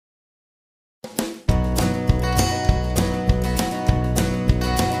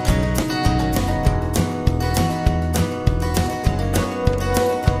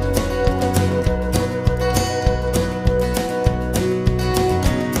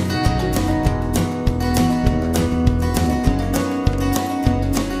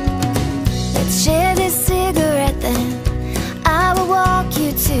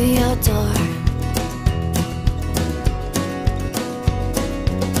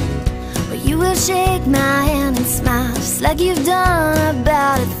will shake my hand and smile, just like you've done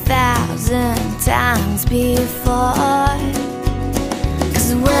about 1,000 times before.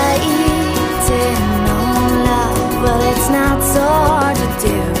 'Cause waiting on love, well, it's not so hard to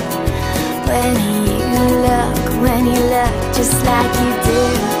do when you look just like you do.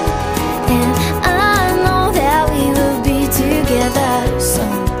 And I know that we will be together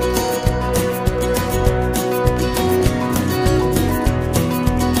soon.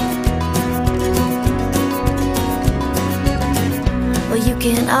 Well, you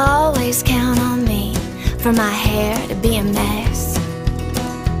can always count on me for my hair to be a mess.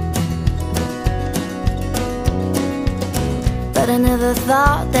 But I never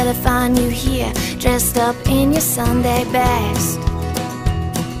thought that I'd find you here, dressed up in your Sunday best.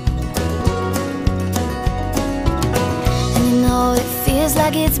 And you know it feels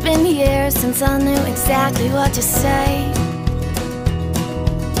like it's been years since I knew exactly what to say.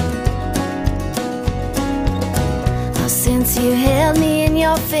 Oh, since you held me in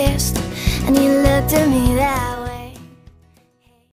your fist and you looked at me that way.